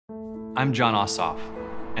I'm John Ossoff,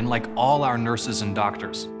 and like all our nurses and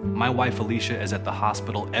doctors, my wife Alicia is at the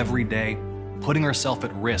hospital every day, putting herself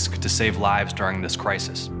at risk to save lives during this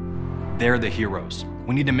crisis. They're the heroes.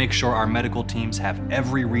 We need to make sure our medical teams have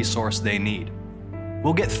every resource they need.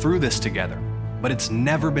 We'll get through this together, but it's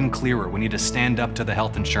never been clearer we need to stand up to the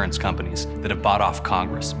health insurance companies that have bought off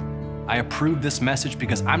Congress. I approve this message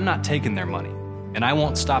because I'm not taking their money, and I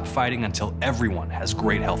won't stop fighting until everyone has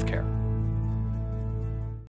great health care.